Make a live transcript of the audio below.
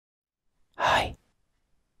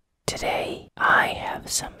Today, I have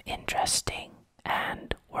some interesting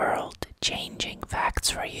and world-changing facts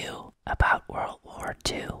for you about World War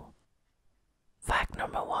II. Fact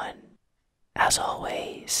number 1. As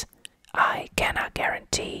always, I cannot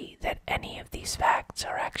guarantee that any of these facts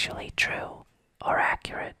are actually true or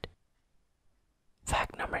accurate.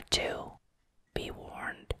 Fact number 2. Be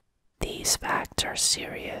warned, these facts are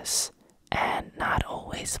serious and not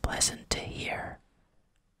always pleasant to hear.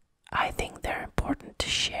 I think they're important to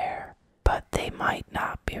share, but they might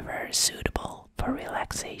not be very suitable for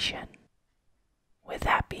relaxation. With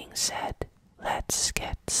that being said, let's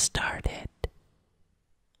get started.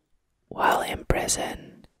 While in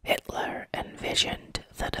prison, Hitler envisioned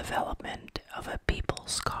the development of a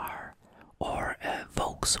people's car, or a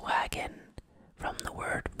Volkswagen, from the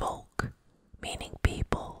word Volk, meaning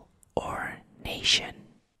people or nation.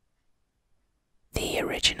 The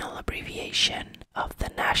original abbreviation of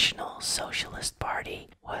the National Socialist Party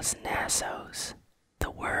was NASOS.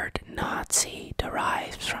 The word Nazi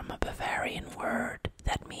derives from a Bavarian word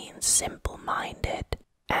that means simple-minded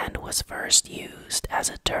and was first used as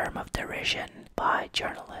a term of derision by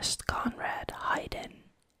journalist Conrad Hayden.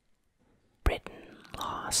 Britain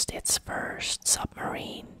lost its first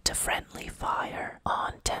submarine to friendly fire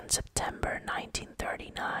on 10 September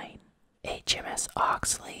 1939. HMS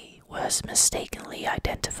Oxley was mistakenly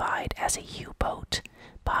identified as a U-boat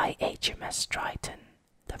by HMS Triton.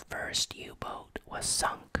 The first U-boat was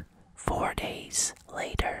sunk 4 days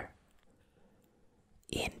later.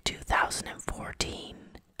 In 2014,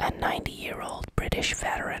 a 90-year-old British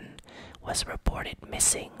veteran was reported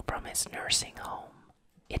missing from his nursing home.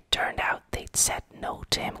 It turned out they'd said no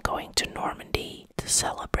to him going to Normandy to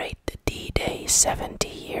celebrate the D-Day 70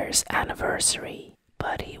 years anniversary.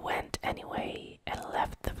 But he went anyway and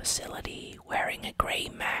left the facility wearing a grey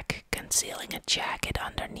mac concealing a jacket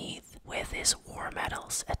underneath with his war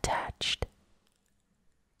medals attached.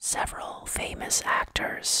 Several famous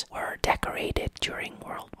actors were decorated during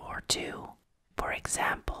World War II. For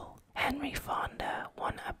example, Henry Fonda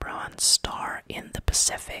won a Bronze Star in the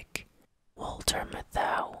Pacific. Walter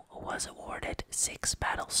Matthau was awarded 6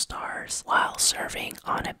 battle stars while serving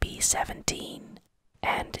on a B-17.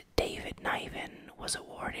 And David Niven was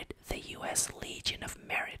awarded the U.S. Legion of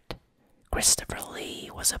Merit. Christopher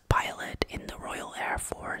Lee was a pilot in the Royal Air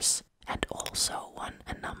Force and also won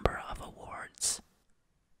a number of awards.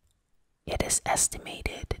 It is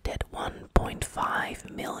estimated that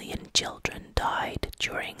 1.5 million children died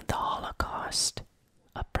during the Holocaust.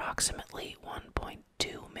 Approximately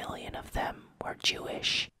 1.2 million of them were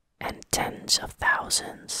Jewish, and tens of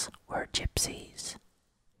thousands were gypsies.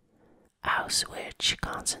 Auschwitz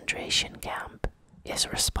concentration camp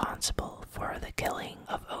is responsible for the killing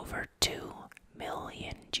of over 2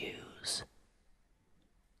 million Jews.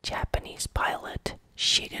 Japanese pilot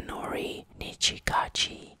Shigenori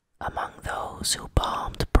Nichikachi, among those who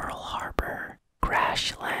bombed Pearl Harbor,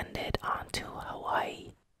 crash-landed onto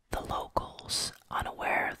Hawaii. The locals,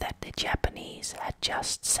 unaware that the Japanese had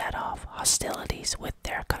just set off hostilities with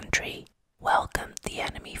their country, welcomed the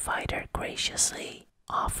enemy fighter graciously,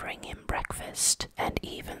 offering him breakfast and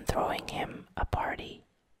even throwing him a party.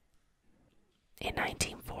 In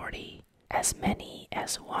 1940, as many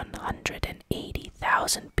as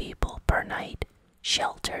 180,000 people per night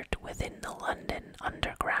sheltered within the London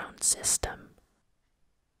Underground system.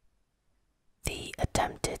 The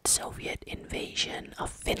attempted Soviet invasion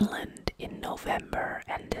of Finland in November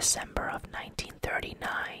and December of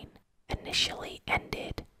 1939 initially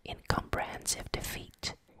ended in comprehensive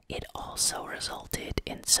defeat. It also resulted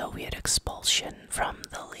in Soviet expulsion from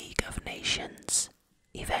the League of Nations.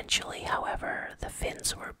 Eventually, however, the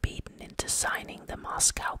Finns were beaten into signing the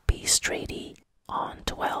Moscow Peace Treaty on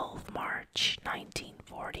 12 March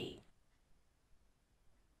 1940.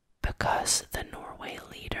 Because the Norway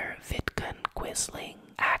leader Vidkun Quisling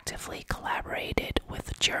actively collaborated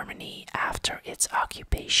with Germany after its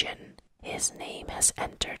occupation, his name has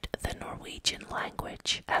entered the Norwegian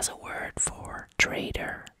language as a word for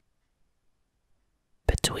traitor.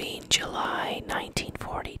 Between July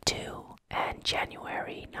 1942 and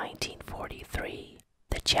January 1943,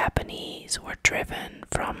 the Japanese were driven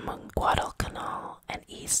from Guadalcanal and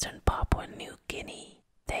eastern Papua New Guinea.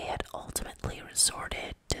 They had ultimately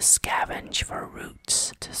resorted to scavenge for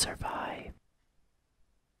roots to survive.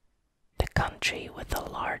 The country with the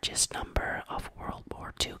largest number of World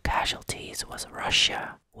War II casualties was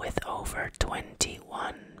Russia, with over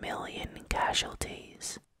 21 million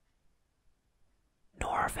casualties.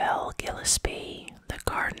 Norvell Gillespie, the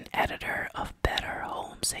garden editor of Better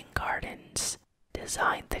Homes and Gardens,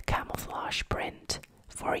 designed the camouflage print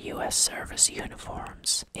for U.S. service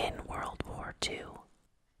uniforms in World War II.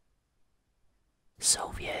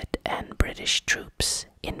 Soviet and British troops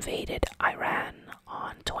invaded Iran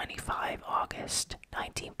on 25 August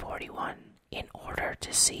 1941 in order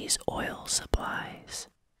to seize oil supplies.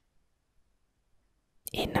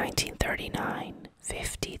 In 1939,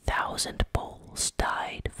 50,000 Poles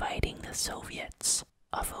died fighting the Soviets,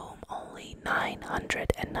 of whom only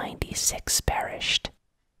 996 perished.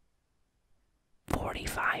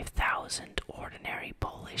 45,000 ordinary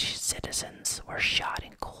Polish citizens were shot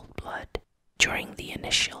in cold blood during the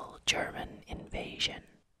initial German invasion.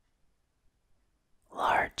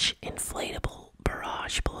 Large inflatable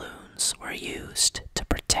barrage balloons were used to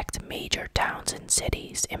protect major towns and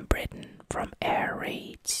cities in Britain from air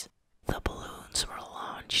raids. The balloons were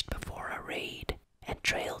launched before a raid and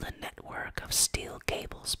trailed a network of steel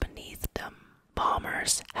cables beneath them.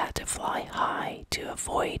 Bombers had to fly high to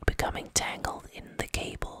avoid becoming tangled in the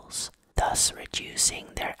cables, thus reducing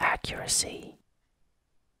their accuracy.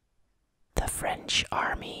 The French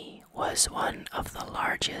army was one of the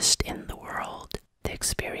largest in the world. The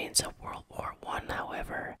experience of World War I,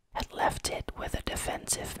 however, had left it with a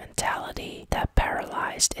defensive mentality that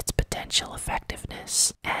paralyzed its potential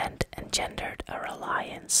effectiveness and engendered a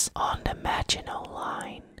reliance on the Maginot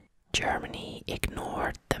Line. Germany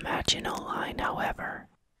ignored the Maginot Line, however.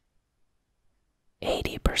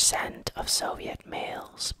 80% of Soviet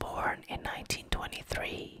males born in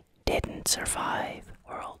 1923 didn't survive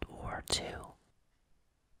World War II.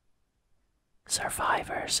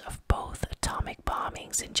 Survivors of both atomic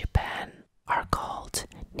bombings in Japan are called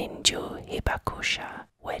Ninju Hibakusha,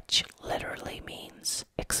 which literally means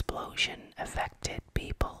explosion-affected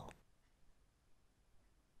people.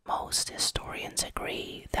 Most historians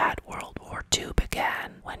agree that World War II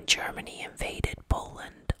began when Germany invaded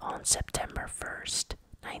Poland on September 1st,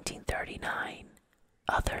 1939.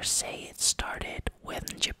 Others say it started when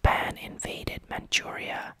Japan invaded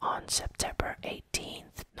Manchuria on September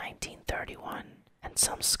 18th, 1931, and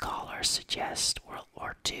some scholars suggest World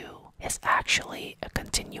War II is actually a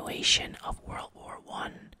continuation of World War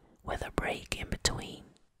I with a break in between.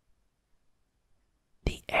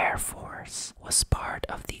 The Air Force was part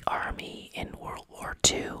of the Army in World War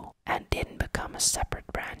II and didn't become a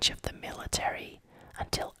separate branch of the military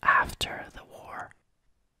until after the war.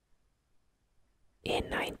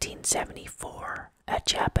 In 1974, a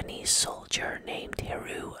Japanese soldier named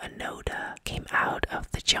Hiru Onoda came out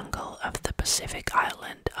of the jungle of the Pacific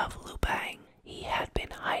island of Lubang. He had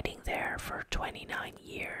been hiding there for 29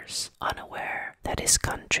 years, unaware that his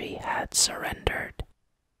country had surrendered.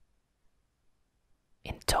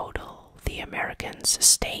 In total, the Americans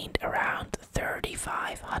sustained around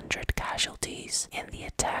 3,500 casualties in the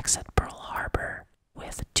attacks at Pearl Harbor,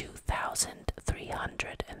 with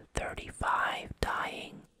 2,335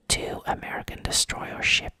 dying. 2 American destroyer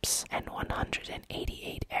ships and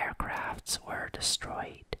 188 aircrafts were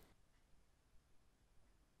destroyed.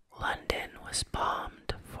 London was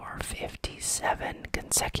bombed for 57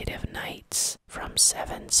 consecutive nights from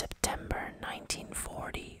 7 September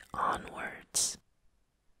 1940 onwards.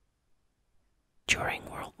 During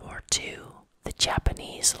World War II, the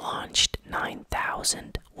Japanese launched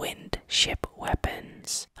 9,000 wind ship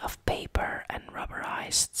weapons of paper and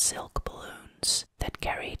rubberized silk balloons that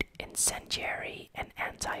carried incendiary and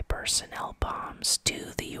anti-personnel bombs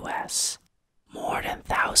to the US. More than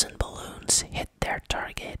 1,000 balloons hit their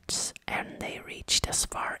targets, and they reached as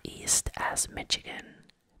far east as Michigan.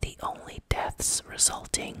 The only deaths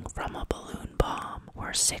resulting from a balloon bomb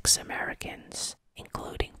were 6 Americans,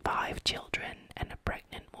 including 5 children and a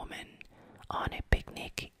pregnant woman, on a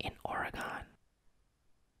picnic in Oregon.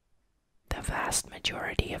 The vast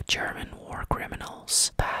majority of German war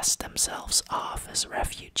criminals passed themselves off as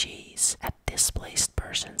refugees at displaced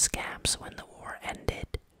persons camps when the war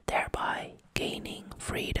ended, thereby gaining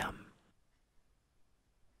freedom.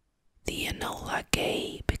 The Enola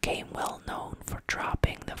Gay became well known for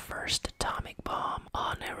dropping the first atomic bomb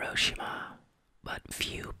on Hiroshima, but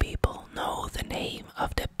few people know the name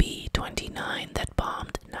of the B-29 that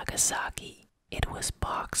bombed Nagasaki. It was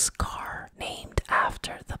Bach's car, named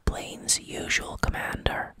after the plane's usual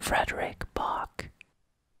commander, Frederick Bach.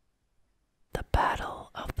 The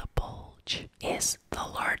Battle of the Bulge is the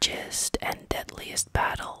largest and deadliest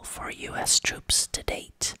battle for US troops to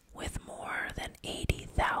date, with more than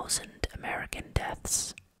 80,000 American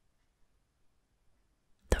deaths.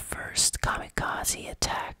 The first kamikaze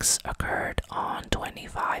attacks occurred on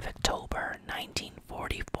 25 October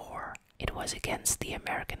 1944. It was against the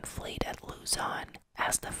American fleet at Luzon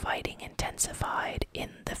as the fighting intensified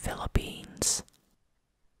in the Philippines.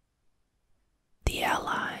 The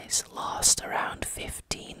Allies lost around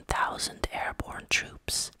 15,000 airborne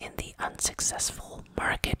troops in the unsuccessful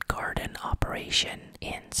Market Garden operation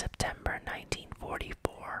in September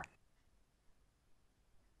 1944.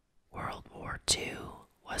 World War II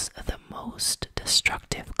was the most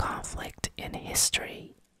destructive conflict in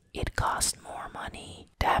history. It cost more money,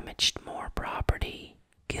 damaged more property,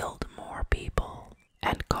 killed more people,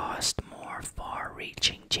 and caused more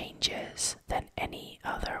far-reaching changes than any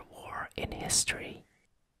other war in history.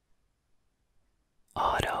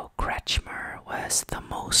 Otto Kretschmer was the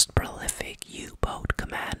most prolific U-boat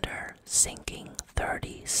commander, sinking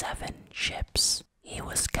 37 ships. He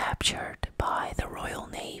was captured by the Royal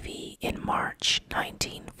Navy in March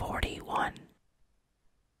 1941.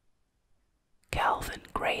 Calvin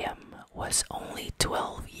Graham was only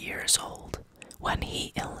 12 years old when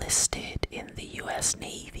he enlisted in the U.S.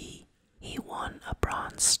 Navy. He won a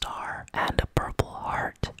Bronze Star and a Purple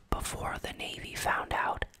Heart before the Navy found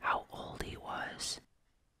out how old he was.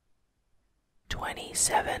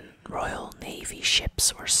 27 Royal Navy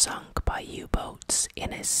ships were sunk by U-boats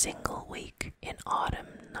in a single week in autumn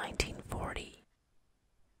 1940.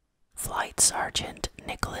 Flight Sergeant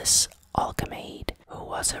Nicholas Alcamaid, who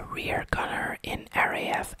was a rear gunner in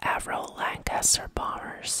RAF Avro Lancaster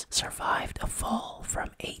bombers, survived a fall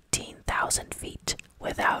from 18,000 feet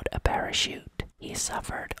without a parachute. He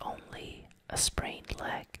suffered only a sprained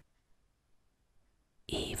leg.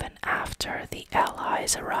 Even after the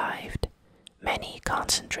Allies arrived, many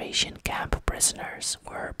concentration camp prisoners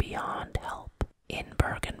were beyond help. In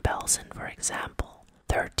Bergen-Belsen, for example,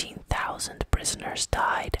 13,000 prisoners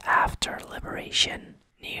died after liberation.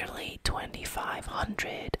 Nearly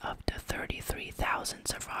 2,500 of the 33,000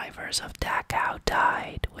 survivors of Dachau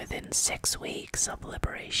died within 6 weeks of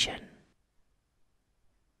liberation.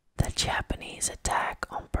 The Japanese attack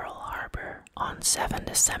on Pearl Harbor on 7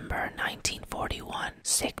 December 1941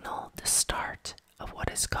 signaled the start of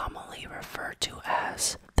what is commonly referred to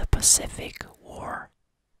as the Pacific War.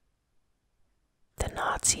 The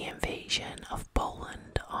Nazi invasion of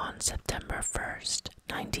Poland on September 1st,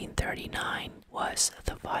 1939 was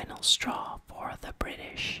the final straw for the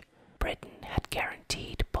British. Britain had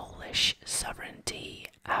guaranteed Polish sovereignty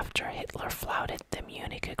after Hitler flouted the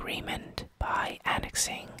Munich Agreement by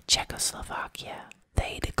annexing Czechoslovakia.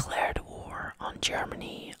 They declared war on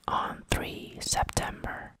Germany on 3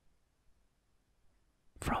 September.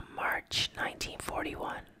 From March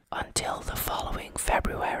 1941 until the following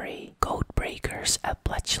February, codebreakers at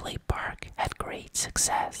Bletchley Park had great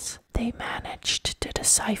success. They managed to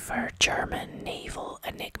decipher German naval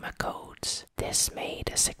enigma codes. This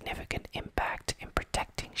made a significant impact in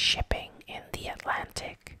protecting shipping in the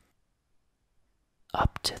Atlantic.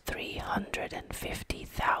 Up to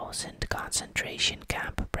 350,000 concentration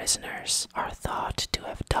camp prisoners are thought to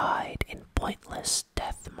have died in pointless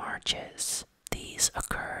death marches. These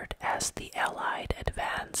occurred as the Allied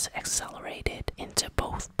advance accelerated into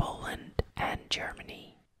both Poland and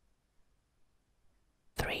Germany.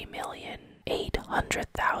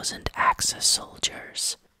 3,800,000 Axis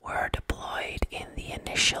soldiers were deployed in the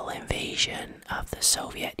initial invasion of the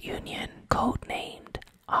Soviet Union, codenamed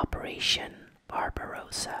Operation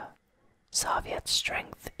Barbarossa. Soviet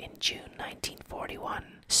strength in June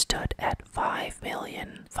 1941 stood at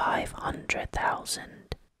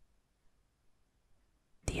 5,500,000.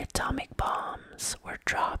 The atomic bombs were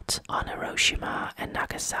dropped on Hiroshima and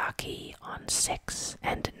Nagasaki on 6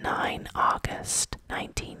 and 9 August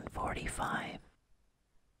 1945.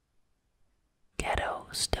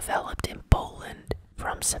 Ghettos developed in Poland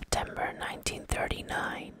from September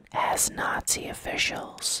 1939 as Nazi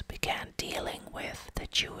officials began dealing with the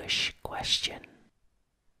Jewish question.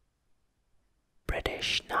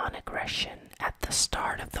 British non-aggression at the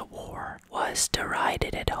start of the war was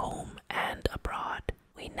derided at home and abroad.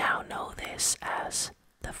 We now know this as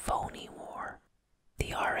the Phony War.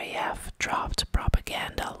 The RAF dropped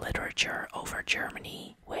propaganda literature over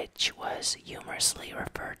Germany, which was humorously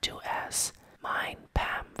referred to as Mein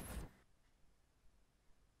Kampf.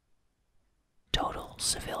 Total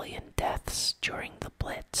civilian deaths during the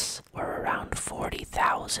Blitz were around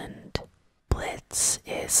 40,000. Blitz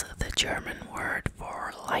is the German word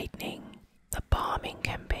for lightning. The bombing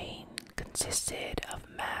campaign consisted of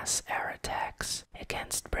mass air attacks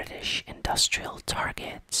against British industrial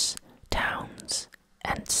targets, towns,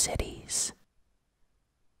 and cities.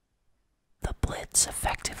 The Blitz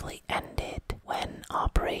effectively ended when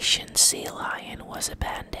Operation Sea Lion was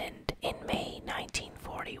abandoned in May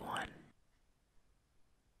 1941.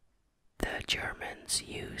 The Germans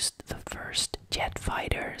used the first jet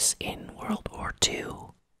fighters in World War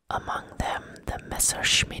II, among them the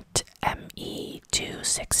Messerschmitt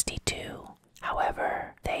Me-262.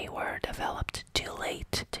 However, they were developed too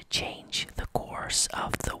late to change the course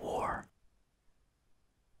of the war.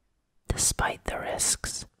 Despite the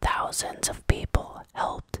risks, thousands of people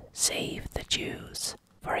helped save the Jews.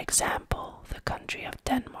 For example, the country of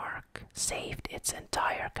Denmark saved its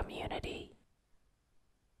entire community.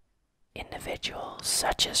 Individuals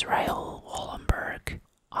such as Raoul Wallenberg,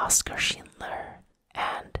 Oskar Schindler,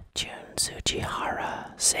 and Jun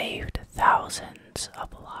Sugihara saved thousands of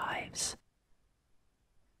lives.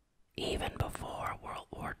 Even before World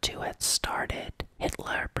War II had started,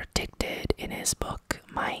 Hitler predicted in his book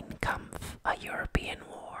Mein Kampf, a European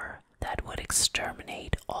war that would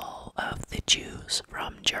exterminate all of the Jews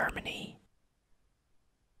from Germany.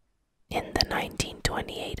 In the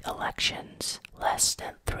 1928 elections, less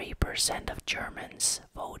than 3% of Germans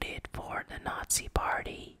voted for the Nazi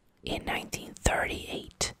Party. In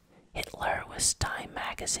 1938, Hitler was Time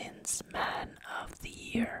magazine's Man of the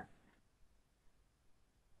Year.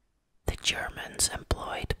 The Germans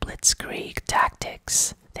employed blitzkrieg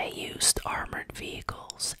tactics. They used armored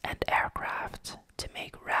vehicles and aircraft to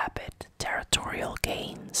make rapid territorial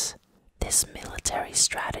gains. This military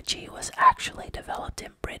strategy was actually developed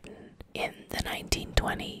in Britain in the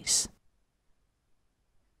 1920s.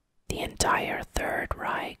 The entire Third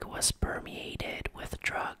Reich was permeated with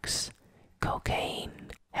drugs,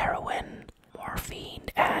 cocaine, heroin, morphine,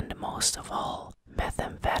 and most of all,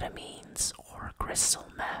 methamphetamines or crystal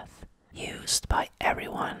meth, used by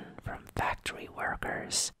everyone from factory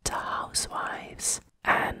workers to housewives,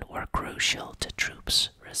 and were crucial to troops'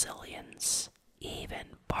 resilience, even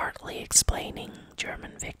partly explaining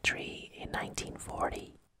German victory in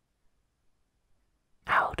 1940.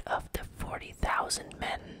 Out of the 40,000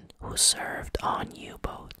 men who served on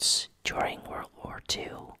U-boats during World War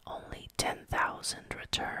II, only 10,000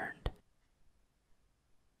 returned.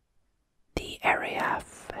 The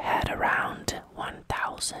RAF had around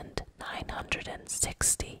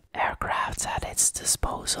 1,960 aircraft at its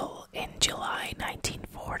disposal in July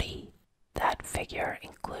 1940. That figure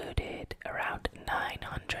included around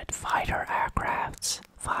 900 fighter aircrafts,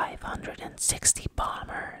 560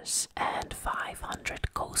 bombers, and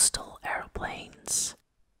 500 coastal airplanes.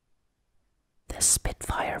 The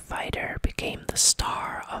Spitfire fighter became the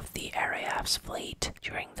star of the RAF's fleet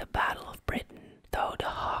during the Battle of Britain, though the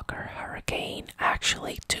Hawker Hurricane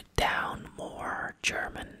actually took down more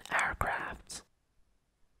German aircraft.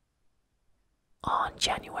 On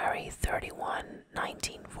January 31,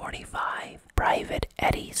 1945, Private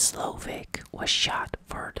Eddie Slovic was shot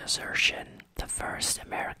for desertion, the first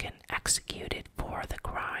American executed for the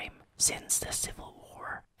crime since the Civil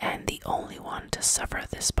War, and the only one to suffer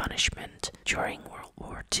this punishment during World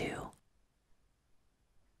War II.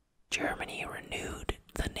 Germany renewed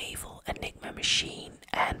the naval Enigma machine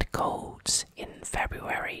and codes in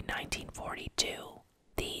February 1942.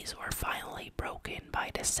 These were finally broken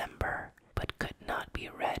by December, but could not be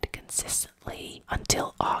read consistently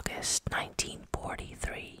until August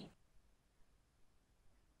 1943.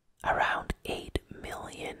 Around 8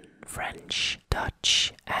 million French,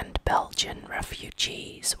 Dutch, and Belgian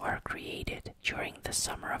refugees were created during the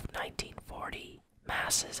summer of 1940.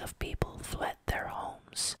 Masses of people fled their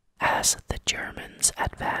homes as the Germans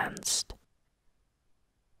advanced.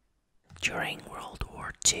 During World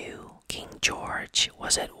War II, King George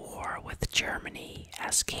was at war with Germany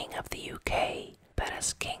as King of the UK, but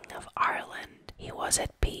as King of Ireland, he was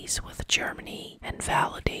at peace with Germany and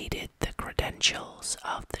validated the credentials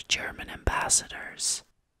of the German ambassadors.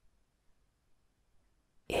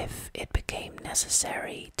 If it became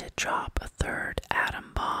necessary to drop a third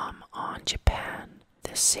atom bomb on Japan,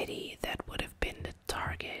 the city that would have been the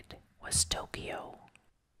target was Tokyo.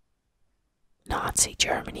 Nazi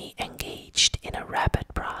Germany engaged in a rapid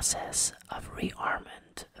process of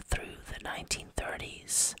rearmament through the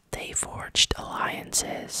 1930s. They forged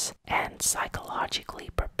alliances and psychologically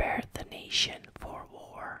prepared the nation for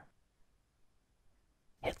war.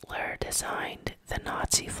 Hitler designed the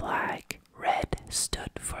Nazi flag. Red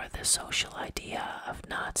stood for the social idea of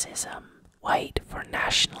Nazism, white for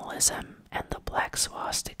nationalism, and the black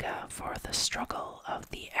swastika for the struggle of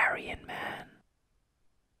the Aryan man.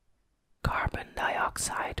 Carbon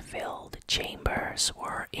dioxide-filled chambers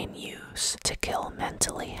were in use to kill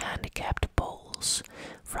mentally handicapped Poles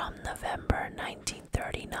from November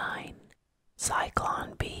 1939.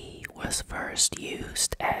 Zyklon B was first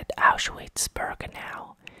used at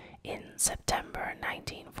Auschwitz-Birkenau in September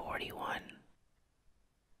 1941.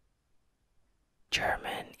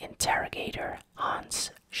 German interrogator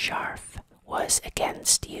Hans Scharf was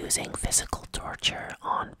against using physical torture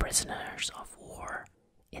on prisoners of war.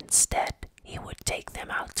 Instead, he would take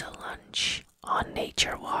them out to lunch, on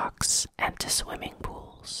nature walks, and to swimming pools.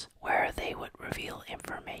 schools where they would reveal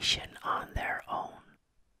information on their own.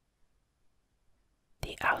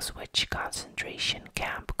 The Auschwitz concentration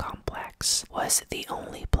camp complex was the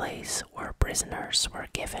only place where prisoners were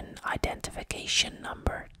given identification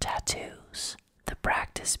number tattoos. The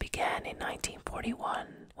practice began in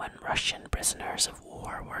 1941 when Russian prisoners of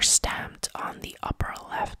war were stamped on the upper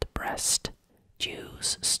left breast.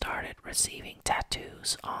 Jews started receiving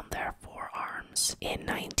tattoos on their forearms in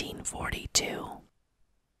 1942.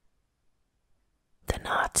 The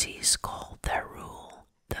Nazis called their rule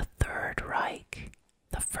the Third Reich.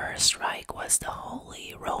 The First Reich was the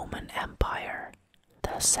Holy Roman Empire.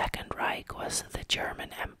 The Second Reich was the German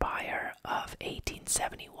Empire of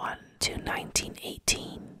 1871 to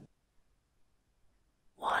 1918.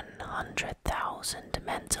 100,000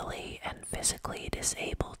 mentally and physically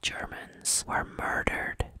disabled Germans were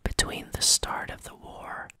murdered between the start of the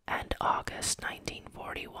war and August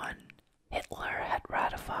 1941. Hitler had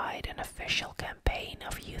ratified an official campaign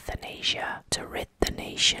of euthanasia to rid the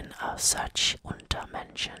nation of such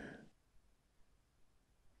Untermenschen.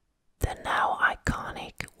 The now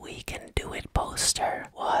iconic "We Can Do It" poster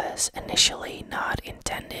was initially not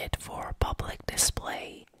intended for public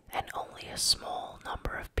display, and only a small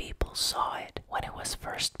number of people saw it when it was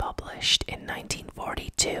first published in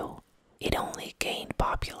 1942. It only gained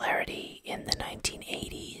popularity in the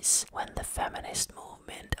 1980s when the feminist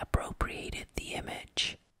movement appropriated the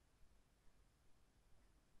image.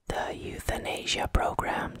 The euthanasia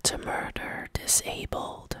program to murder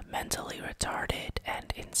disabled, mentally retarded,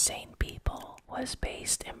 and insane people was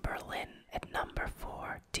based in Berlin at number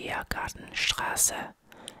 4 Tiergartenstraße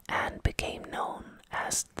and became known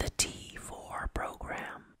as the T4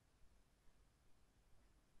 program.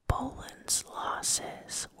 Poland's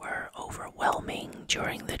losses were overwhelming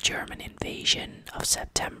during the German invasion of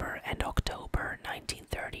September and October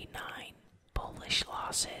 1939. Polish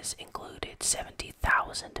losses included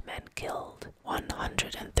 70,000 men killed,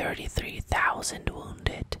 133,000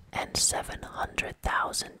 wounded, and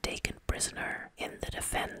 700,000 taken prisoner in the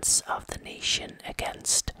defense of the nation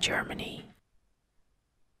against Germany.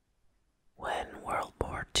 When World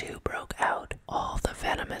War II broke out, all the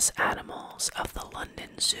venomous animals of the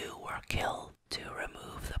London Zoo were killed to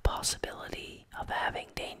remove the possibility of having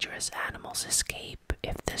dangerous animals escape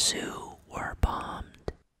if the zoo were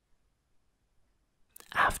bombed.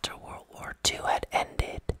 After World War II had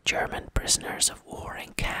ended, German prisoners of war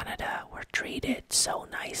in Canada were treated so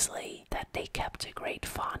nicely that they kept a great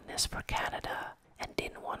fondness for Canada and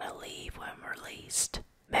didn't want to leave when released.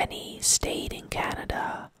 Many stayed in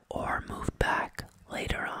Canada or moved back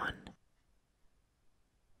later on.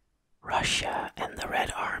 Russia and the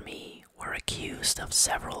Red Army were accused of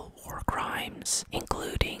several war crimes,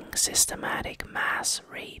 including systematic mass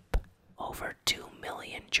rape. Over 2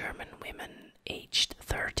 million German women aged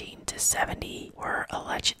 13 to 70 were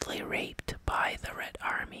allegedly raped by the Red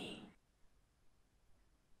Army.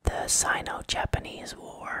 The Sino-Japanese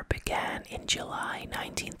War began in July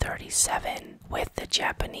 1937 with the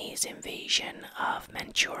Japanese invasion of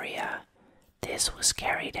Manchuria. This was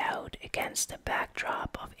carried out against the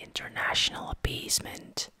backdrop of international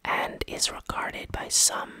appeasement and is regarded by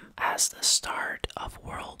some as the start of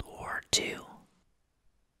World War II.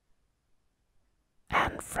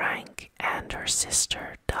 Anne Frank and her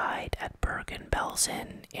sister died at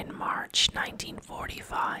Bergen-Belsen in March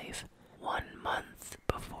 1945, 1 month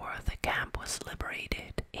before the camp was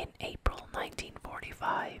liberated in April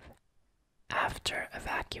 1945. After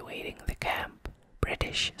evacuating the camp,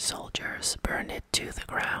 British soldiers burned it to the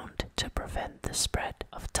ground to prevent the spread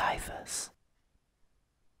of typhus.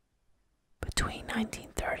 Between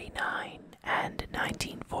 1939 and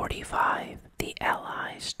 1945, the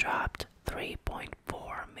Allies dropped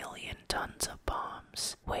 3.4 million tons of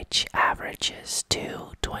bombs, which averages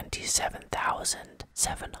to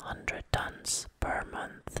 27,700 tons per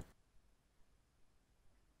month.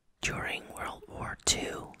 During World War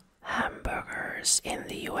II, hamburgers in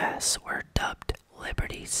the US were dubbed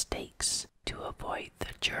Liberty Steaks to avoid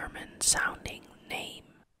the German-sounding name.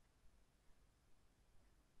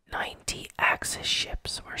 90 Axis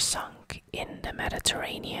ships were sunk in the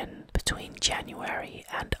Mediterranean between January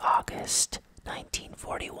and August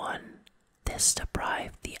 1941. This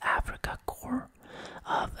deprived the Africa Corps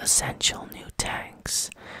of essential new tanks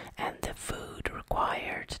and the food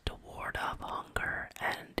required to ward off hunger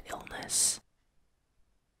and illness.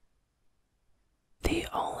 The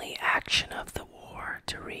only action of the war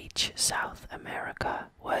to reach South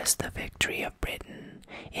America was the victory of Britain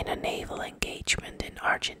in a naval engagement in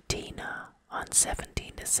Argentina on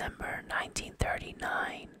 17 December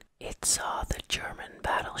 1939. It saw the German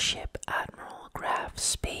battleship Admiral Graf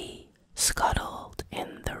Spee scuttled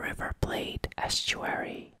in the River Plate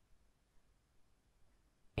estuary.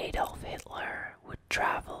 Adolf Hitler would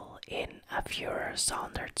travel in a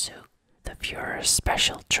Führersonderzug, the Führer's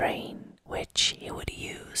special train, which he would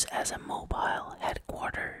use as a mobile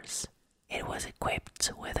headquarters. It was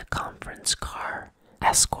equipped with a conference car,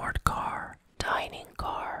 escort car, dining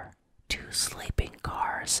car, 2 sleeping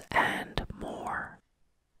cars, and more.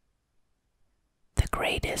 The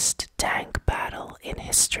greatest tank battle in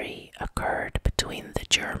history occurred between the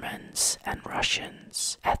Germans and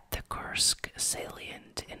Russians at the Kursk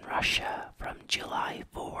salient in Russia from July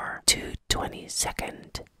 4 to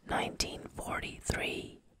 22nd,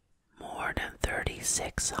 1943. More than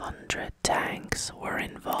 3,600 tanks were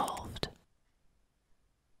involved.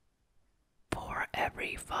 For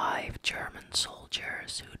every 5 German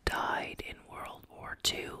soldiers who died in World War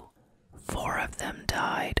II, 4 of them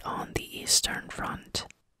died on the Eastern Front.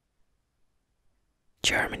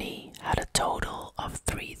 Germany had a total of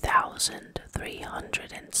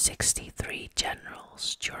 3,363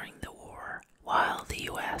 generals during the war, while the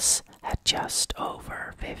US had just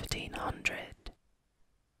over 1,500.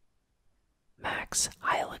 Max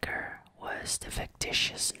Heiliger was the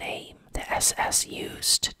fictitious name the SS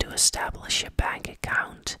used to establish a bank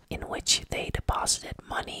account in which they deposited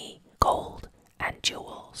money, gold, and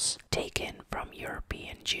jewels taken from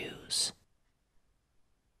European Jews.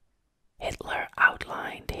 Hitler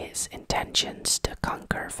outlined his intentions to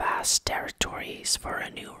conquer vast territories for a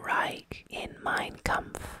new Reich in Mein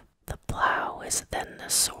Kampf. The plow is then the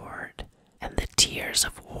sword, and the tears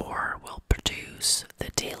of war will produce the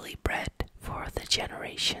daily bread for the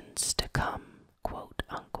generations to come, quote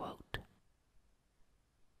unquote.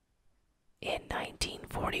 In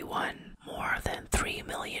 1941, more than 3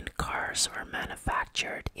 million cars were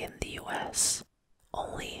manufactured in the US.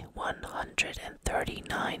 Only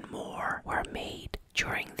 139 more were made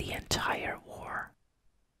during the entire war.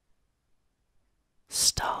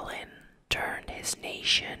 Stalin turned his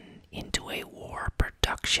nation into a war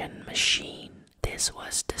production machine. This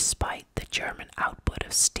was despite the German output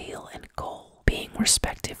of steel and coal being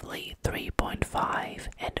respectively 3.5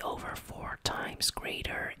 and over 4 times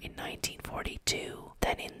greater in 1942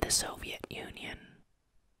 than in the Soviet Union.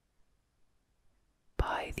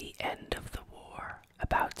 By the end of the war,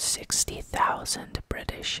 about 60,000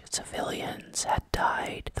 British civilians had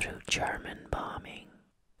died through German bombing.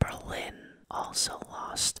 Berlin also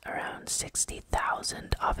lost around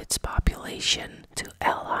 60,000 of its population to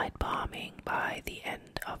Allied bombing by the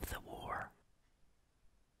end of the war.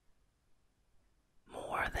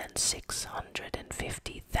 More than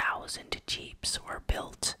 650,000 Jeeps were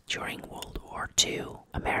built during World War II.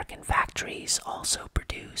 American factories also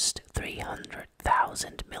produced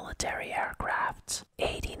 300,000 military aircraft,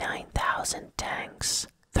 89,000 tanks,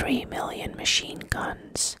 3 million machine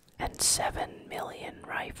guns, and 7 million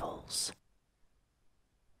rifles.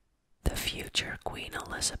 The future Queen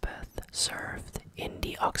Elizabeth served in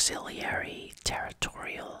the Auxiliary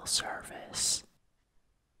Territorial Service.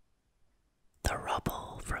 The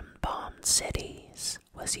rubble from bombed cities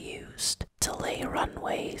was used to lay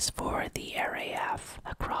runways for the RAF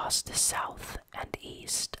across the south and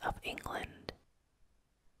east of England.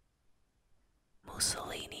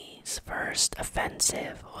 Mussolini's first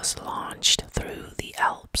offensive was launched through the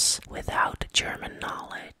Alps without German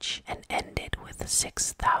knowledge and ended with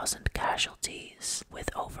 6,000 casualties,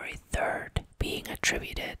 with over a third being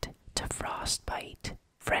attributed to frostbite.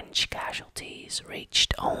 French casualties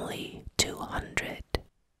reached only 200.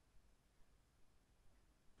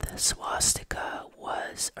 The swastika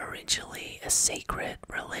was originally a sacred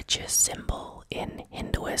religious symbol in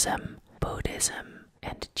Hinduism, Buddhism,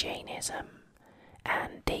 and Jainism,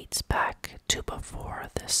 and dates back to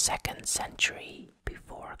before the 2nd century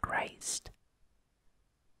before Christ.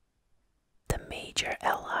 The major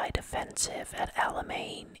Allied offensive at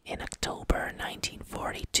Alamein in October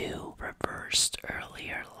 1942 reversed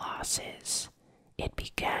earlier losses. It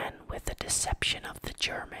began with the deception of the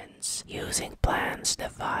Germans using plans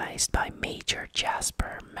devised by Major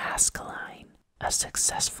Jasper Maskelyne, a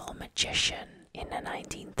successful magician in the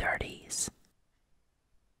 1930s.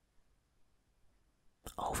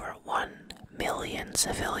 Over 1 million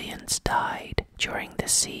civilians died during the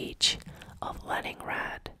siege of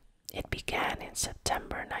Leningrad. It began in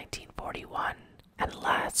September 1941 and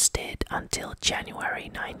lasted until January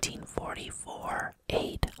 1944,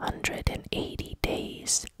 880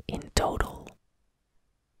 days in total.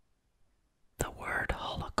 The word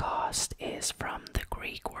Holocaust is from the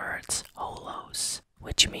Greek words holos,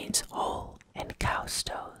 which means whole, and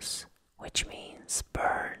kaustos, which means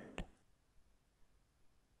burned.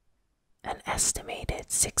 An estimated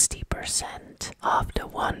 60% of the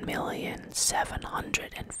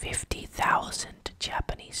 1,750,000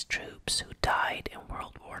 Japanese troops who died in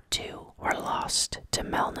World War II were lost to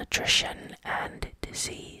malnutrition and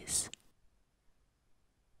disease.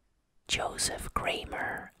 Joseph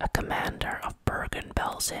Kramer, a commander of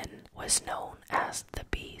Bergen-Belsen, was known as the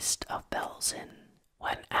Beast of Belsen.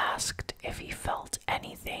 When asked if he felt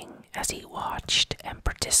anything as he watched and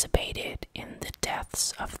participated in the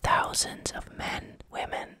deaths of thousands of men,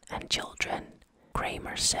 women, and children,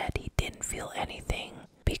 Kramer said he didn't feel anything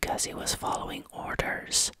because he was following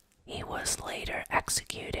orders. He was later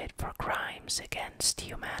executed for crimes against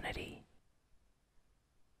humanity.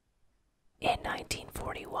 In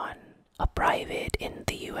 1941, a private in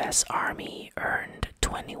the U.S. Army earned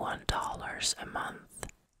 $21 a month.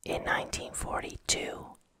 In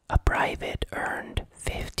 1942, a private earned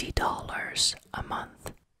 $50 a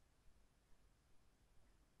month.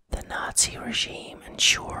 The Nazi regime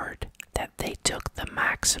ensured that they took the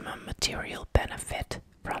maximum material benefit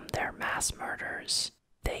from their mass murders.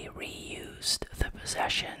 They reused the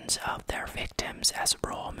possessions of their victims as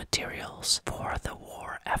raw materials for the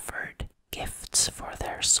war effort, gifts for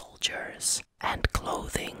their soldiers, and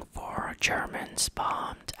clothing for Germans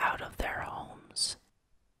bombed out of their homes.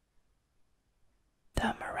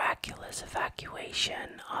 The miraculous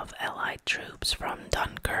evacuation of Allied troops from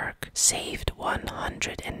Dunkirk saved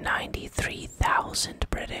 193,000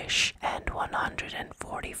 British and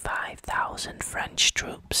 145,000 French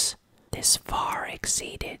troops. This far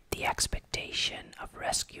exceeded the expectation of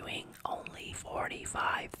rescuing only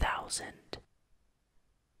 45,000.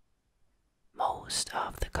 Most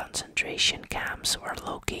of the concentration camps were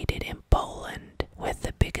located in Poland, with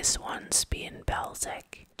the biggest ones being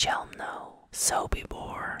Belzec, Chelmno,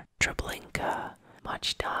 Sobibor, Treblinka,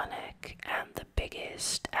 Majdanek, and the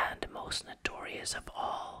biggest and most notorious of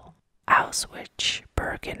all,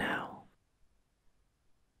 Auschwitz-Birkenau.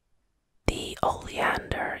 The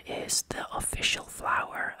oleander is the official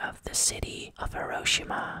flower of the city of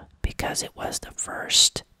Hiroshima because it was the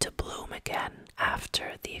first to bloom again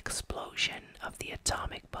after the explosion of the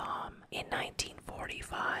atomic bomb in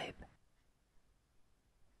 1945.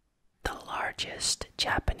 The largest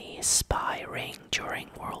Japanese spy ring during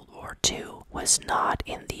World War II was not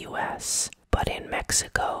in the US, but in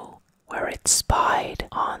Mexico, where it spied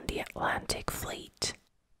on the Atlantic Fleet.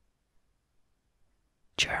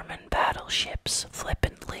 German battleships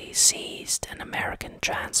flippantly seized an American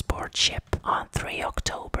transport ship on 3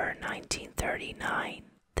 October 1939.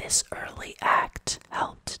 This early act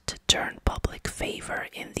helped to turn public favor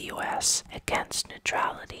in the US against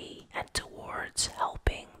neutrality and towards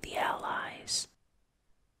helping the Allies.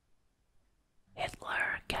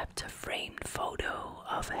 Hitler kept a framed photo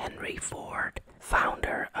of Henry Ford,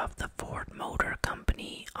 founder of the Ford Motor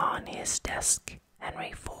Company, on his desk.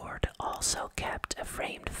 Henry Ford also kept a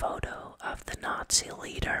framed photo of the Nazi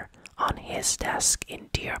leader on his desk in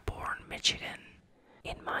Dearborn, Michigan.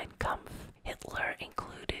 In Mein Kampf, Hitler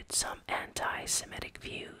included some anti-Semitic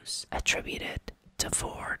views attributed to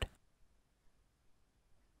Ford.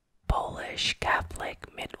 Polish Catholic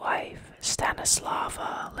midwife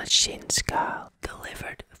Stanislawa Leszczyńska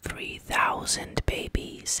delivered 3,000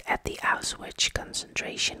 babies at the Auschwitz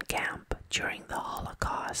concentration camp during the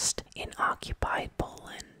Holocaust in occupied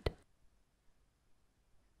Poland.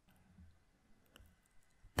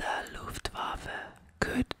 The Luftwaffe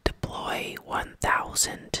could deploy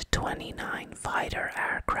 1,029 fighter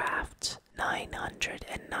aircraft,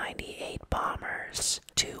 998 bombers,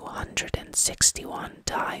 261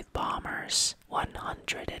 dive bombers,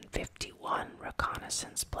 151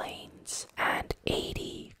 reconnaissance planes, and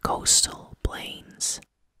 80 coastal planes.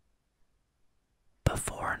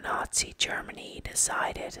 Before Nazi Germany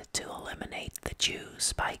decided to eliminate the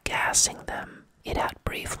Jews by gassing them, it had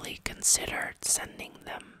briefly considered sending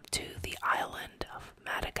them to the island of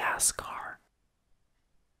Madagascar.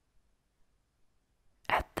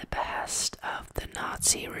 At the behest of the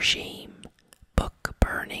Nazi regime,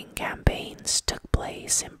 book-burning campaigns took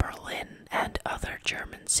place in Berlin and other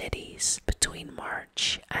German cities between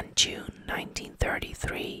March and June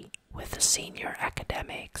 1933, with the senior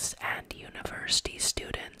academics and university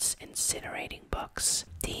students incinerating books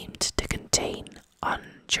deemed to contain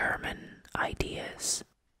un-German ideas.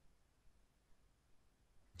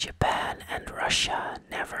 Japan and Russia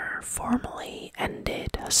never formally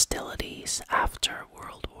ended hostilities after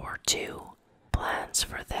World War II. Plans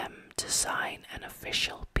for them to sign an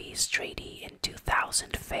official peace treaty in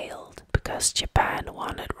 2000 failed because Japan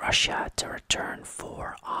wanted Russia to return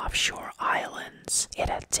 4 offshore islands it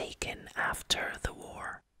had taken after the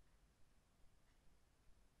war.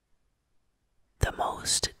 The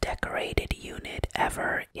most decorated unit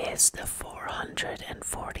ever is the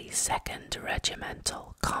 442nd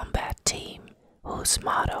Regimental Combat Team, whose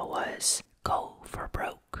motto was "Go for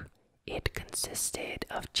Broke." It consisted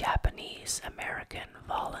of Japanese-American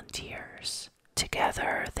volunteers.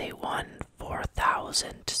 Together, they won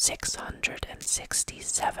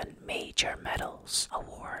 4,667 major medals,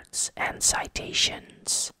 awards, and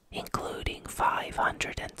citations, including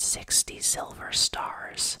 560 silver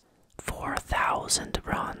stars, 4,000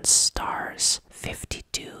 bronze stars,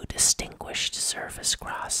 52 Distinguished Service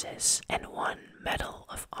Crosses, and 1 Medal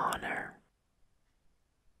of Honor.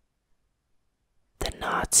 The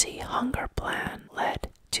Nazi hunger plan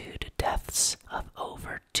led to the deaths of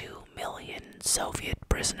over 2 million Soviet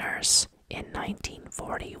prisoners in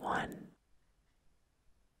 1941.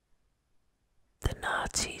 The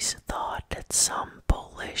Nazis thought that some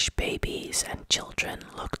Polish babies and children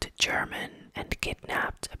looked German and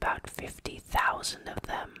kidnapped about 50,000 of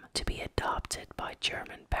them to be adopted by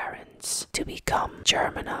German parents to become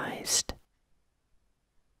Germanized.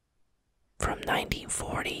 From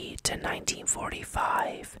 1940 to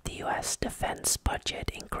 1945, the U.S. defense budget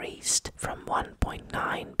increased from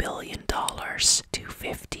 $1.9 billion to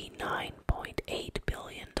 $59.8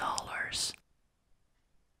 billion.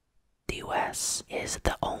 The U.S. is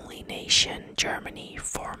the only nation Germany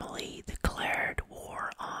formally declared war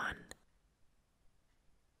on.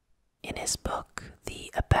 In his book, The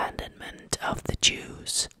Abandonment of the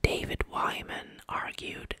Jews, David Wyman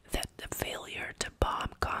argued that the failure to bomb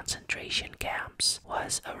concentration camps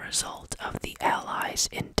was a result of the Allies'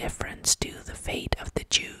 indifference to the fate of the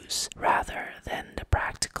Jews rather than the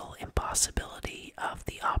practical impossibility of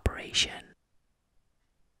the operation.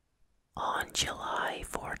 On July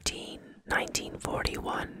 14,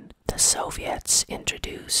 1941, the Soviets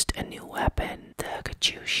introduced a new weapon, the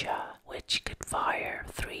Katyusha, which could fire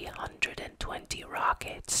 320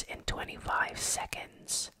 rockets in 25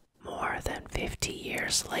 seconds. More than 50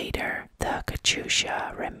 years later, the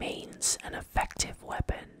Katyusha remains an effective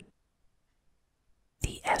weapon.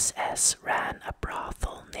 The SS ran a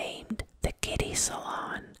brothel named the Kitty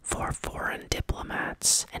Salon for foreign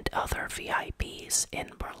diplomats and other VIPs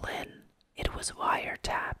in Berlin. It was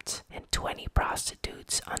wiretapped, and 20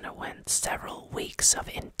 prostitutes underwent several weeks of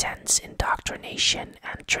intense indoctrination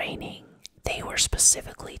and training. They were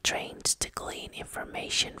specifically trained to glean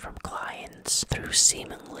information from clients through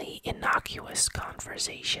seemingly innocuous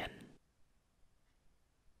conversation.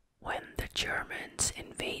 When the Germans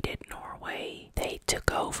invaded Norway, they took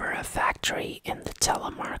over a factory in the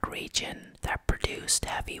Telemark region that produced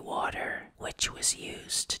heavy water, which was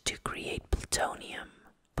used to create plutonium.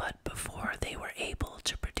 But before they were able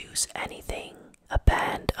to produce anything, a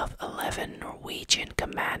band of 11 Norwegian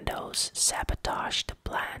commandos sabotaged the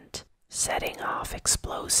plant, setting off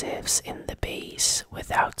explosives in the base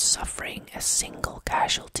without suffering a single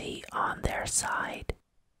casualty on their side.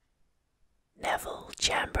 Neville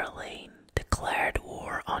Chamberlain declared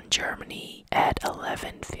war on Germany at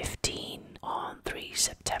 11:15 on 3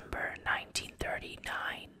 September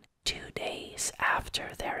 1939. 2 days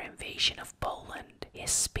after their invasion of Poland,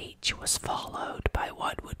 his speech was followed by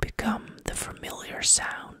what would become the familiar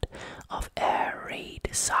sound of air raid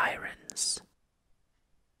sirens.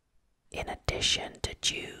 In addition to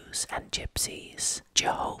Jews and Gypsies,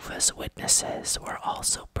 Jehovah's Witnesses were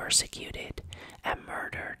also persecuted and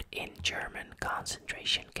murdered in German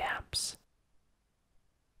concentration camps.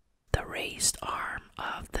 The raised arm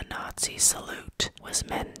of the Nazi salute was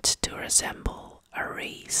meant to resemble a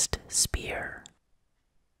raised spear.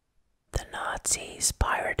 The Nazis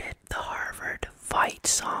pirated the Harvard fight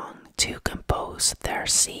song to compose their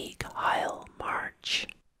Sieg Heil March.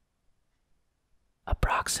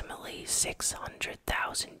 Approximately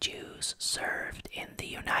 600,000 Jews served in the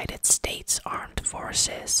United States Armed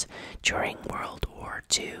Forces during World War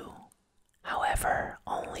II. However,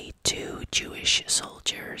 only 2 Jewish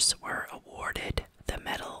soldiers were awarded the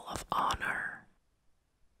Medal of Honor.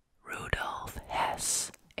 Rudolf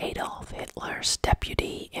Hess, Adolf Hitler's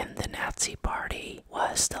deputy in the Nazi Party,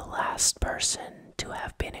 was the last person to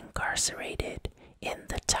have been incarcerated in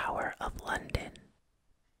the Tower of London.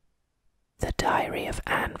 The Diary of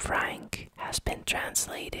Anne Frank has been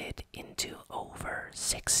translated into over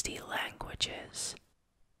 60 languages.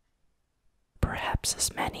 Perhaps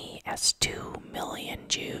as many as 2 million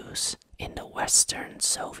Jews in the Western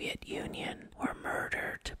Soviet Union were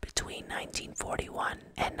murdered between 1941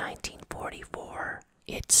 and 1944.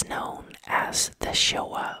 It's known as the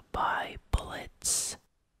Shoah by bullets.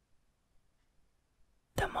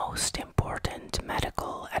 The most important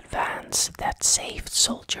medical advance that saved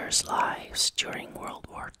soldiers' lives during World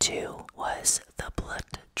War II was the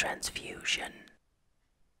blood transfusion.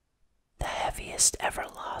 The heaviest ever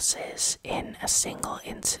losses in a single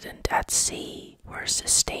incident at sea were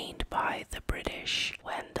sustained by the British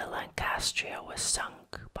when the Lancastria was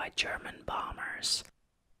sunk by German bombers.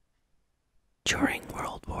 During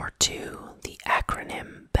World War II, the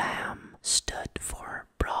acronym BAM stood for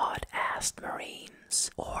Broad-Assed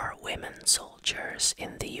Marines, or Women Soldiers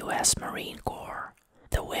in the U.S. Marine Corps.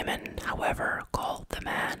 The women, however, called the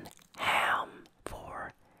man HAM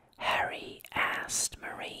for Hairy-Assed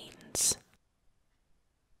Marines.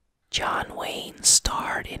 John Wayne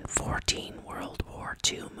starred in 14 World War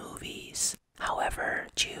II movies. However,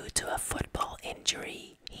 due to a football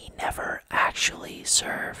injury, he never actually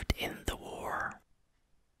served in the war.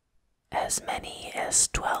 As many as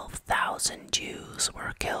 12,000 Jews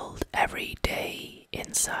were killed every day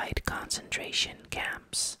inside concentration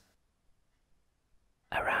camps.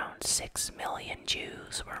 Around 6 million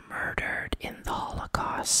Jews were murdered in the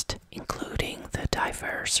Holocaust, including the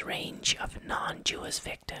diverse range of non-Jewish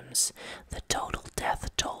victims. The total death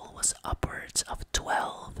toll was upwards of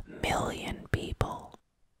 12 million people.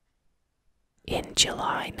 In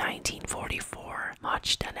July 1944,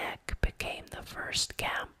 Majdanek became the first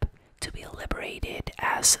camp to be liberated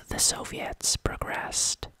as the Soviets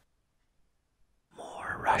progressed.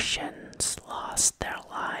 More Russians lost their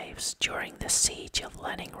lives during the siege of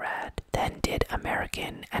Leningrad than did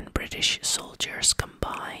American and British soldiers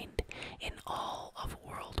combined in all of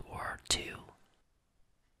World War II.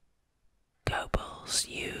 Goebbels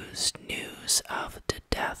used news of the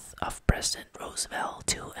death of President Roosevelt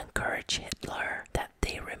to encourage Hitler that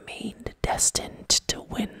they remained destined to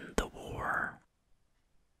win the war.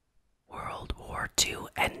 World War II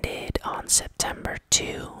ended on September 2,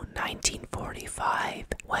 1945,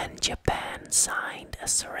 when Japan signed a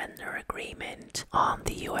surrender agreement on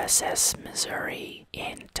the USS Missouri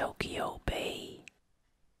in Tokyo Bay.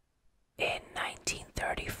 In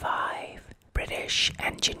 1935, British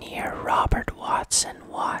engineer Robert Watson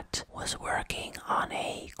Watt was working on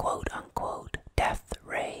a quote-unquote death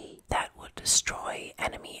ray that would destroy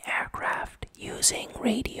enemy aircraft using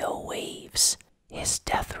radio waves. His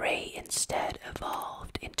death ray instead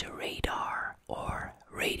evolved into radar, or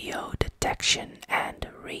radio detection and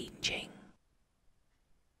ranging.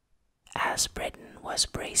 As Britain was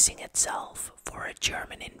bracing itself for a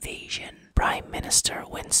German invasion, Prime Minister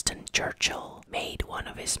Winston Churchill made one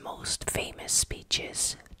of his most famous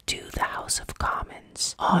speeches to the House of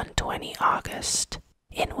Commons on 20 August,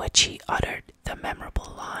 in which he uttered the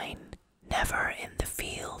memorable line, "Never in the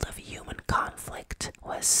field of human conflict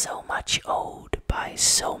was so much owed by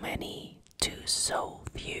so many to so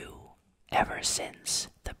few." Ever since,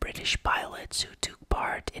 the British pilots who took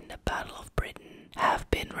part in the Battle of Britain have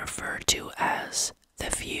been referred to as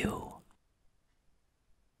the Few.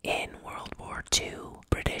 In World War II,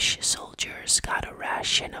 British soldiers got a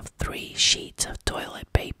ration of 3 sheets of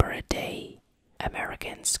toilet paper a day.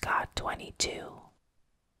 Americans got 22.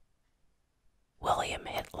 William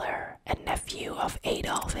Hitler, a nephew of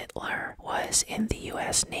Adolf Hitler, was in the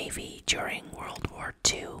U.S. Navy during World War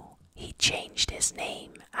II. He changed his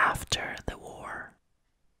name after the war.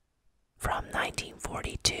 From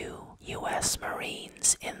 1942, U.S.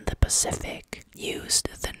 Marines in the Pacific used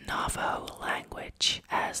the Navajo language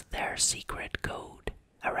as their secret code.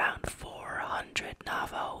 Around 400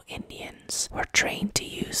 Navajo Indians were trained to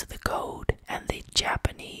use the code, and the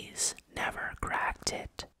Japanese never cracked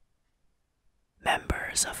it.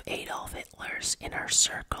 Members of Adolf Hitler's inner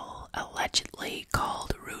circle allegedly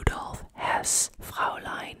called Rudolf Hess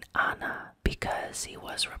Fräulein Anna because he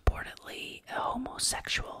was reportedly a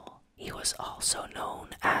homosexual. He was also known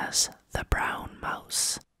as the Brown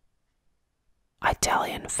Mouse.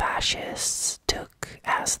 Italian fascists took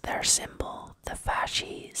as their symbol the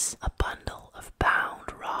fasces, a bundle of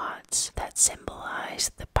bound rods that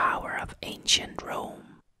symbolized the power of ancient Rome.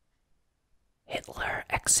 Hitler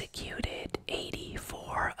executed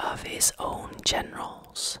 84 of his own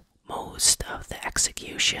generals. Most of the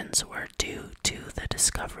executions were due to the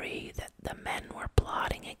discovery that the men were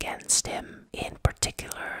plotting against him, in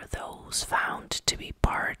particular those found to be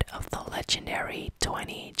part of the legendary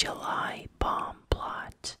 20 July bomb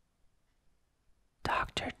plot.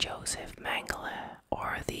 Dr. Joseph Mengele,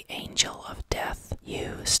 or the Angel of Death,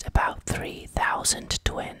 used about 3,000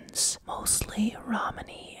 twins, mostly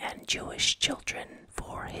Romani and Jewish children,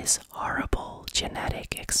 for his horrible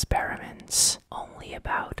genetic experiments. Only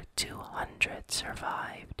about 200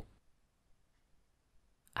 survived.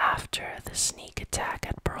 After the sneak attack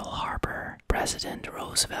at Pearl Harbor, President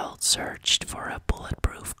Roosevelt searched for a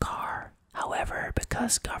bulletproof car. However,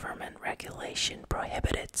 because government regulation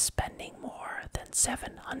prohibited spending more than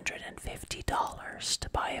 $750 to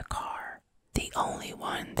buy a car, The only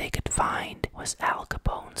one they could find was Al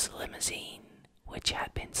Capone's limousine, which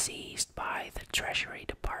had been seized by the Treasury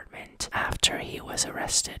Department after he was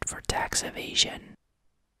arrested for tax evasion.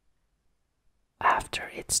 After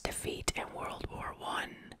its defeat in World War I,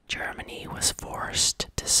 Germany was forced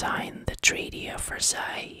to sign the Treaty of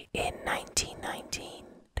Versailles in 1919.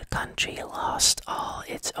 The country lost all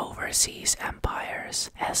its overseas empires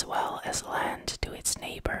as well as land to its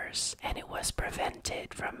neighbors, and it was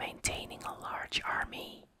prevented from maintaining a large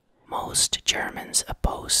army. Most Germans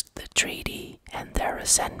opposed the treaty, and their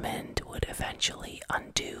resentment would eventually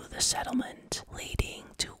undo the settlement, leading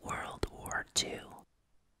to World War II.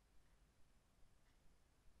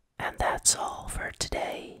 And that's all for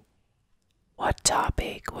today. What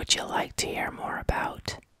topic would you like to hear more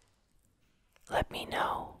about? Let me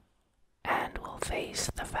know, and we'll face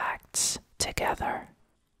the facts together.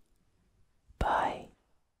 Bye.